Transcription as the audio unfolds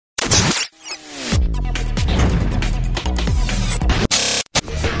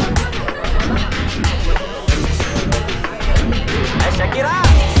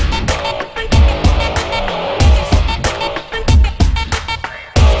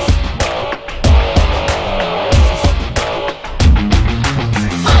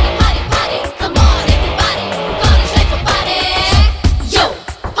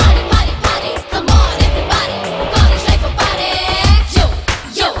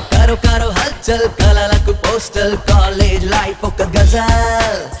Karo Karo halchal kalalaku postal college life oka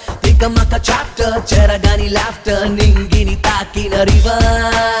ghazal tikamaka chapter cheragani laughter ningini takina river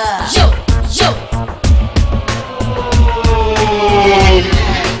yo yo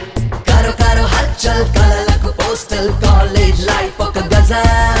Karo Karo halchal kalalaku postal college life oka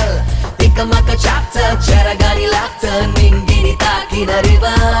ghazal tikamaka chapter cheragani laughter ningini takina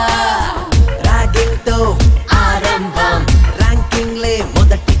river ragging to arambam ranking le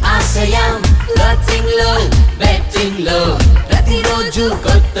modati asayam flirting low betting low prati roju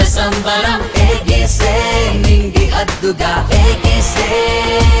kotta sambaram egese ningi hadduga egese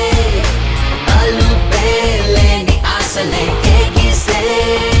alu pele ni asale egese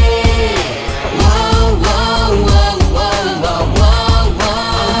wow wow wow wow wow wow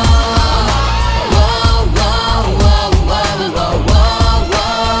wow wow wow wow wow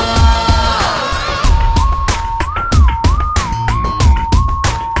wow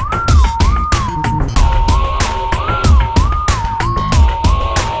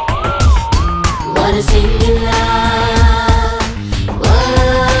wanna sing in love,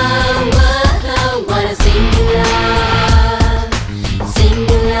 whoa, whoa, wanna sing in love, sing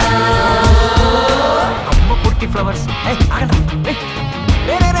in love. అమ్మ పుట్టి flowers ఆగండి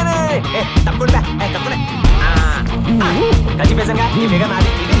తప్పకుండా తప్పకుండా కలిపేసంగా ఈ వేగ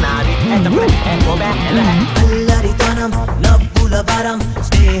నాది ఇది నాది తప్పకుండా అల్లరితనం నవ్వుల వరం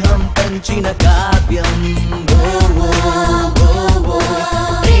స్నేహం పంచిన కావ్యం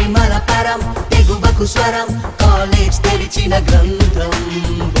ప్రేమల పరం తెగువకు స్వరం కాలేజ్ తెరిచిన గ్రంథం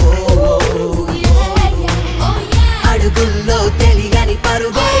అడుగుల్లో తెలియని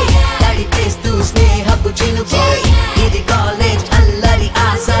పరుగు తడిపేస్తూ స్నేహపు చినుకు ఇది కాలేజ్ అల్లరి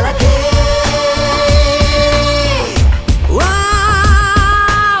ఆశలకే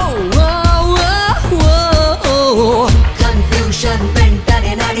కన్ఫ్యూషన్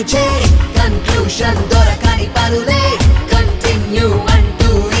వెంటనే నడిచే కన్క్లూషన్ దొరకని పనులే కంటిన్యూ అంటూ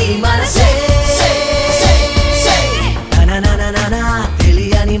ఈ మనసే తనననననా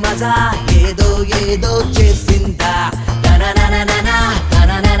తెలియని మజా ఏదో ఏదో చేసిందా తనననననా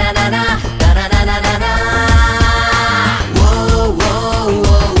తనననననా తనననననా ఓ ఓ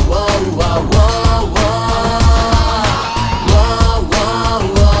ఓ ఓ ఓ ఓ ఓ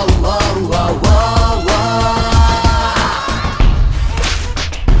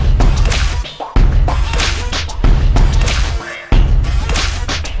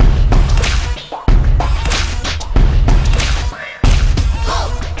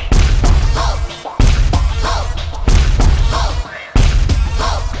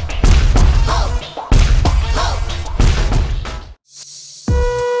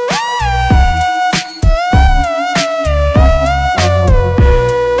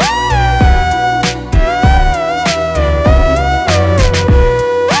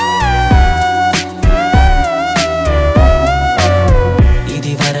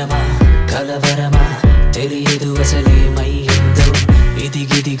ఇది వరమా కలవరమా తెలియదు అసలేమయ్యిందో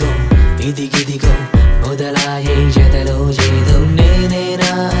ఇదిగిదిగో ఇదిగిదిగో మొదలాయే ఎదలో ఏదో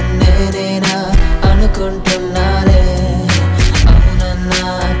నేనేనా నేనేనా అనుకుంటున్నానే అవునన్నా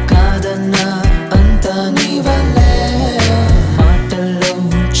కాదన్నా అంతా నీ వల్లే మాటల్లో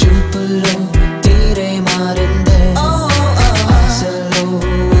చూపుల్లో తీరే మారిందే ఆశల్లో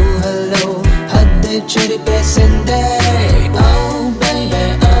ఊహల్లో హద్దే చెరిపేసిందే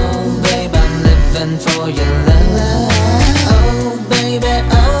for your love. Oh baby,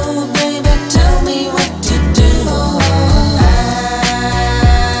 tell me what to do.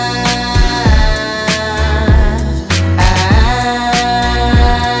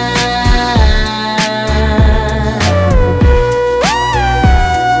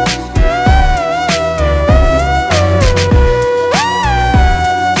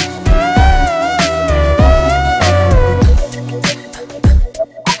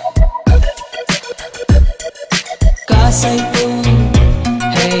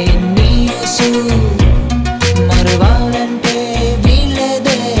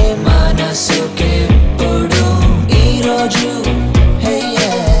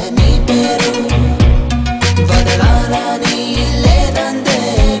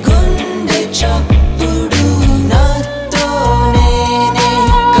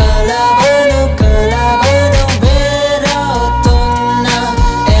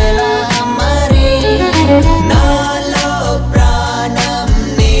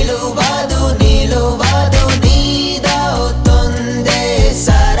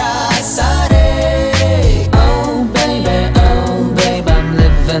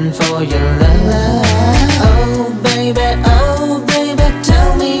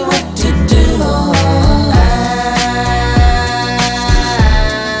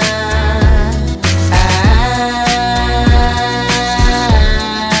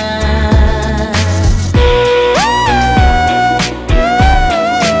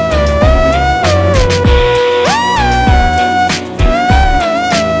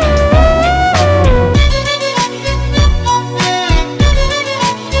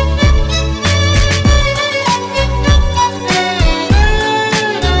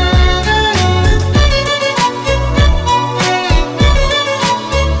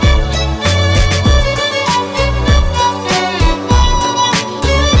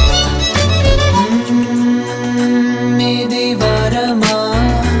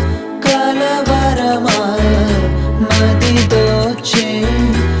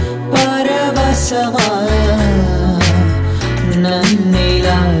 కోసమా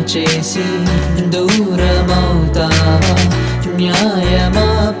నన్నిలా చేసి దూరమవుతావా న్యాయమా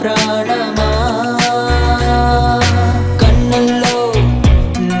ప్రాణమా కన్నుల్లో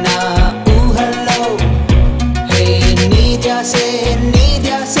నా ఊహల్లో హే నీ ధ్యాసే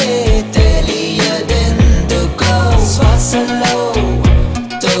తెలియదెందుకో శ్వాసల్లో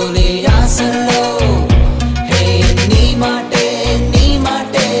తొలి ఆశల్లో హే నీ మాటే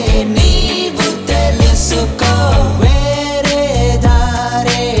నీవు తెలుసుకో వేరే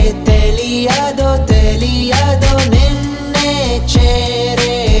దారే తెలియదో నిన్నే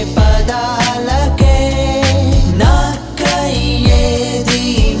చేరే పదాలకే నాకయ్యేది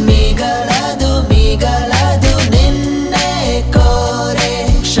మిగలదు నిన్నే కోరే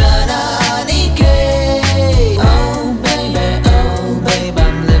క్షణానికే Oh baby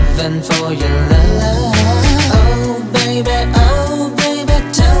I'm living for your love Oh baby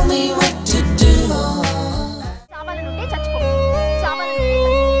tell me what to do చావాలనుంటే చచ్చిపో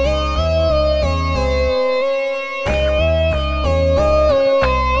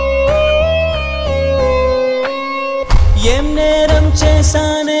ఏం నేరం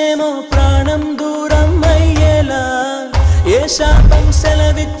చేశానేమో ప్రాణం దూరం అయ్యేలా ఏ శాపం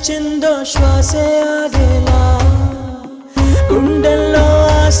సెలవిచ్చిందో శ్వాసే ఆగేలా గుండెల్లో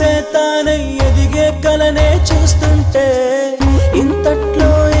ఆసే తానై ఎదిగే కలనే చూస్తుంటే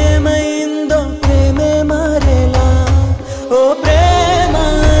ఇంతట్లో ఏమైందో ప్రేమే మారేలా ఓ ప్రేమ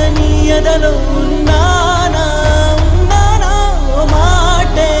నీ ఎదలో ఉన్నానా ఓ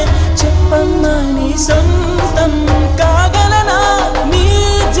మాటే చెప్పమ్మా నీ సొంతం కాగలనా నీ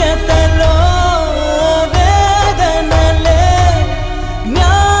జతలో వేదనలే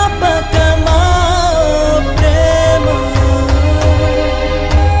జ్ఞాపకమా ప్రేమ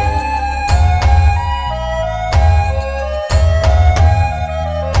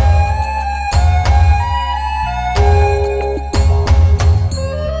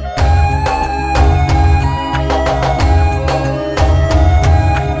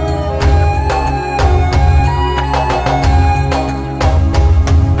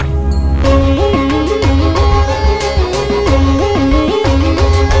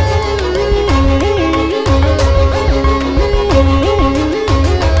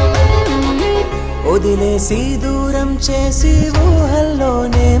వదిలేసి దూరం చేసి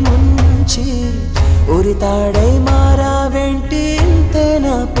ఊహల్లోనే ముంచి ఉరితాడై మారావేంటి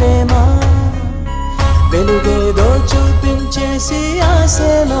ఇంతేనా ప్రేమ వెలుగేదో చూపించేసి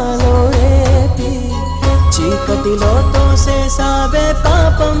ఆశనాలో రేపి చీకటిలో తోసేసావే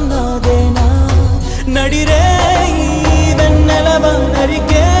పాపం నాదేనా నడిరే ఈ వెన్నెలవా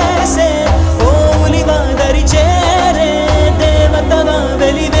నరికేసే ఓలివా దరి చేరే దేవతవా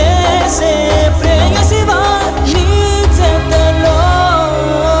వెలివేసే ప్రేయసివా నీ జతలో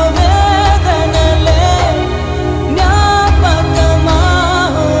వేదనలే జ్ఞాపకమా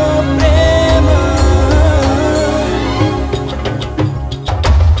ప్రేమ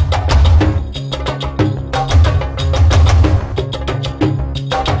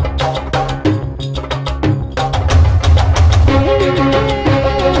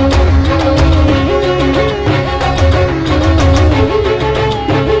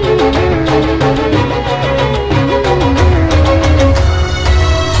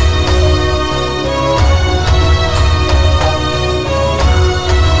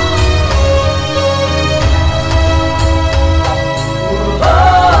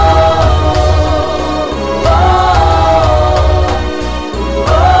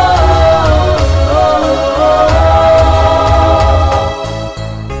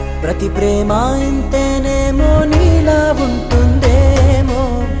ప్రతి ప్రేమ ఇంతేనేమో నీలా ఉంటుందేమో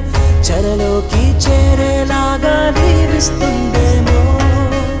చెరలోకి చేరేలాగా దీవిస్తుందేమో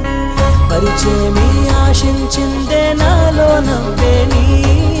పరిచయమి ఆశించిందే నాలో నవ్వే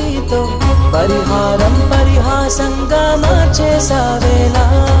నీతో పరిహాసంగా మార్చేసావేలా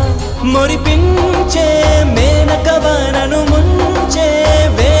మురిపించే మేనకవా నన్ను ముంచే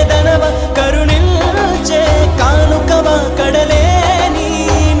వేదనవ కరుణిల్చే కానుకవా కడలేని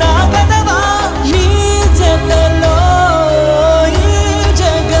నా కదవా నీ జతలో ఈ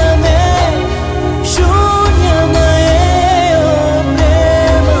జగమే శూన్యమయే ఓ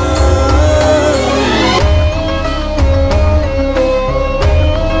ప్రేమ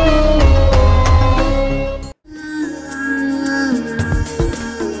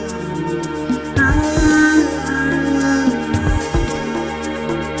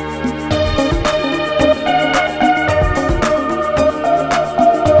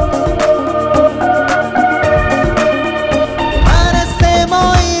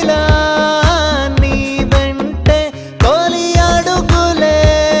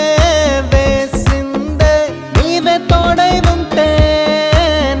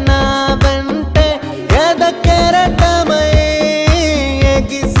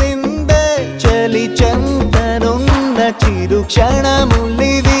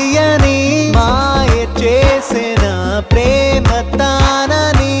ముల్లివియని మాయ చేసిన ప్రేమ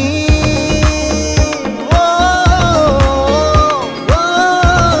తానని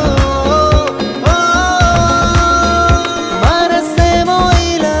మనసేమో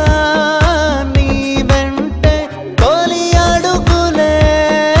ఇలా నీ వెంటే తొలి అడుగులే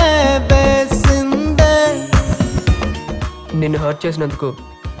వేసిందే. నిన్ను హర్ట్ చేసినందుకు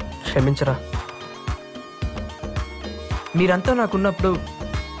క్షమించరా. మీరంతా నాకున్నప్పుడు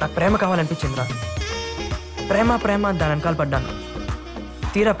నాకు ప్రేమ కావాలనిపించిందిరా. ప్రేమ ప్రేమ అని దాని వెనకాల పడ్డాను.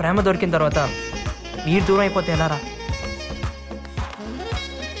 తీరా ప్రేమ దొరికిన తర్వాత మీరు దూరం అయిపోతే ఎలా రా?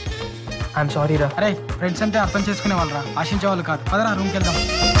 ఐఎమ్ సారీ రా. అరే ఫ్రెండ్స్ అంటే అర్థం చేసుకునే వాళ్ళరా, ఆశించే వాళ్ళు కాదు. పదరా రూమ్కి వెళ్దాం.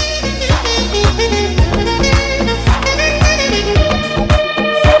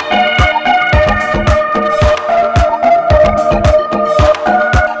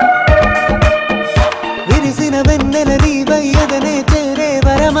 విరిసిన వెన్నెల నీవయ్యదనే చేరే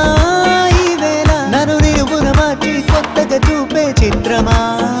వరమా ఈ వేళ నన్ను నిలువున మార్చి కొత్తగా చూపే చిత్రమా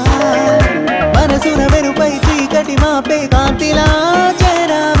మనసున వెనుపై చీకటి మాపే కాంతిలా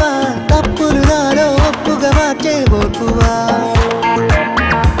చేరావా తప్పులు నాలో ఒప్పుగా మార్చే ఓర్పువా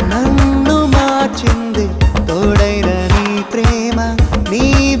నన్ను మార్చింది తోడైన నీ ప్రేమ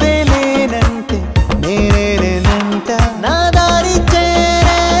నీవే లేనంటే నేనే లేనంట నా దారి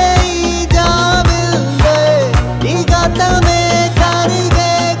చేరే ఈ జాబిల్వే ఈ గతమే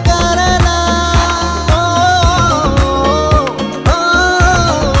కరిగే కరలా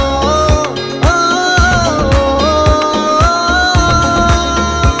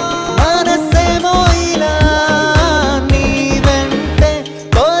మనసేమో ఇలా నీ వెంటే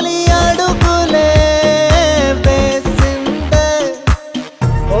తొలి అడుగులే వేసిందే.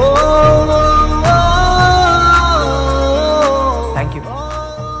 Thank you.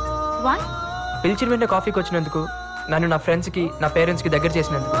 Why? పిలిచిన వెంటనే కాఫీకి వచ్చినందుకు, నన్ను నా ఫ్రెండ్స్కి నా పేరెంట్స్కి దగ్గర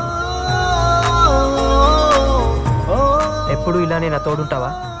చేసినందుకు. ఎప్పుడు ఇలానే నా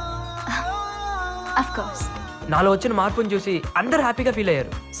తోడుంటావా? Of course. నాలో వచ్చిన మార్పుని చూసి అందరు హ్యాపీగా ఫీల్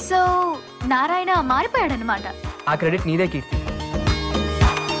అయ్యారు. సో నారాయణ మారిపోయాడనమాట. ఆ క్రెడిట్ నీదే కీర్తి.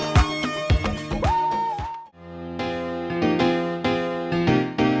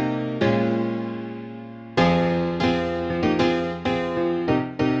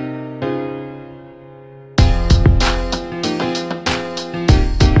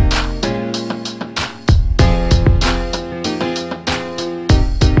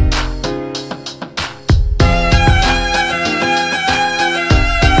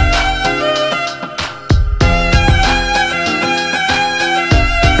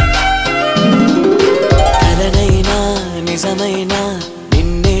 కలనైనా నిజమైనా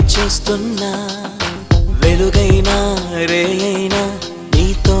నిన్నే చూస్తున్నా వెలుగైనా రేయైనా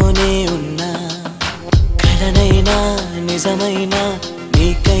నీతోనే ఉన్నా కలనైనా నిజమైనా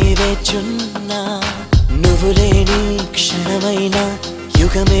నీకై వేచున్నా నువ్వు లేని క్షణమైనా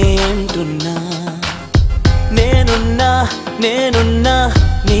యుగమే అంటున్నా నేనున్నా నేనున్నా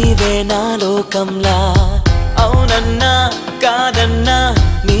నీవే నా లోకంలా అవునన్నా కాదన్నా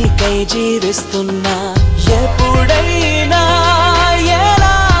నీకై జీవిస్తున్నా ఎప్పుడైనా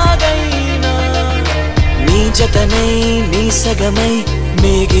ఎలాగైనా నీ జతనై నీ సగమై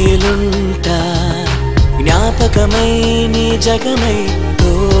మిగిలుంటా జ్ఞాపకమై నీ జగమై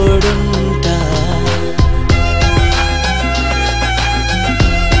తోడుంటా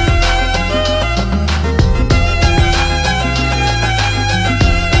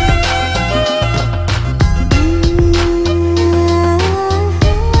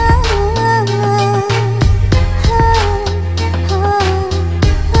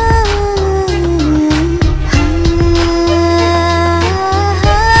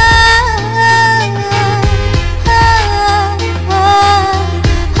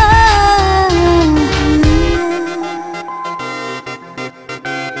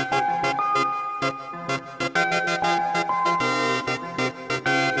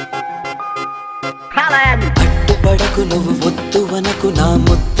అడ్డుపడకు నువ్వు వద్దు వనకు నా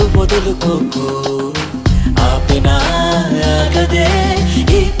ముద్దు వదులుకోకు ఆపినా ఆగదే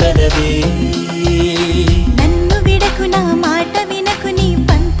ఈ పెదవి నన్ను విడకు నా మాట వినకు నీ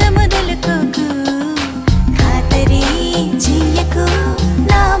పంత మొదలుకోకు ఖాతరీ చెయ్యకు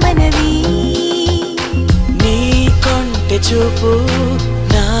నా మనవి నీ కొంటె చూపు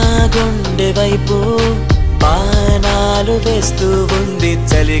నా గుండె వైపు బాణాలు వేస్తూ ఉంది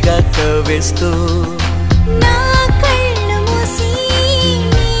చలిగా కవ్వేస్తూ నా కళ్ళు మూసి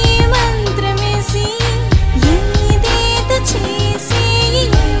నీ మంత్రమేసి ఏదేదో చేసి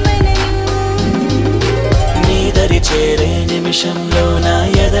మనను నీ దరి చేరే నిమిషంలో నా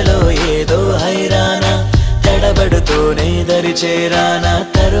ఎదలో ఏదో హైరానా తడబడుతూనే దరి చేరానా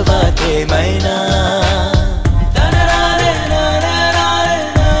తరువాతేమైనా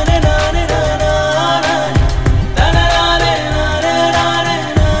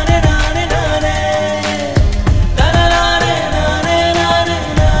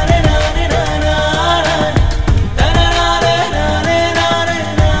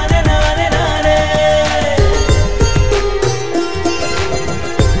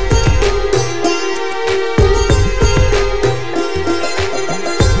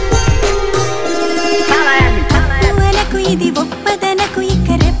ఇది ఒప్పదనకు ఇక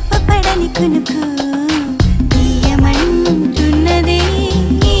రెప్పపడని కునుకు తీయమంటున్నదే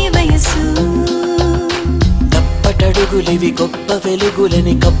ఈ వయసు తప్పటడుగులివి గొప్ప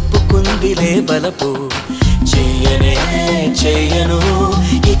వెలుగులని కప్పుకుందిలే బలపు చెయ్యనే చెయ్యను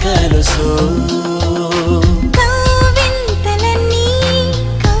ఇక అలుసు కవింతలన్నీ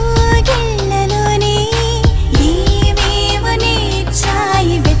కౌగిళ్ళలోనే ఏవేవో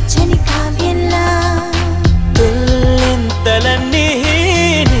నేర్చాయి వెచ్చని కావ్యంలా తలన్నీ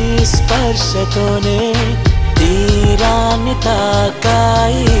నీ స్పర్శతోనే తీరాన్ని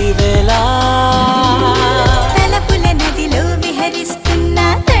తాకాయి వేళ తలపుల నదిలో విహరిస్తున్నా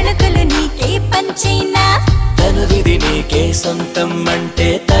తణుకులు నీకే పంచైనా తనువిది నీకే సొంతం అంటే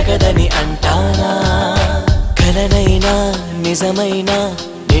తగదని అంటానా కలనైనా నిజమైనా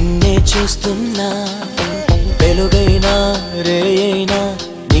నిన్నే చూస్తున్నా వెలుగైనా రేయైనా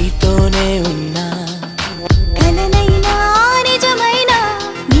నీతోనే ఉన్నా కలనైనా నిజమైనా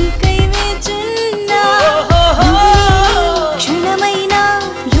నీకై వేచున్నా క్షణమైనా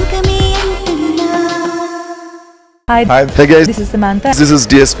యుగమే అంటున్నా Hi, Hey guys, this is Samantha. this is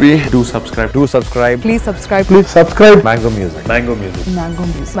DSP. Do subscribe. Please subscribe. Mango Music. Mango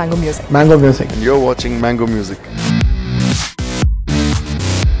Music. And you're watching Mango Music.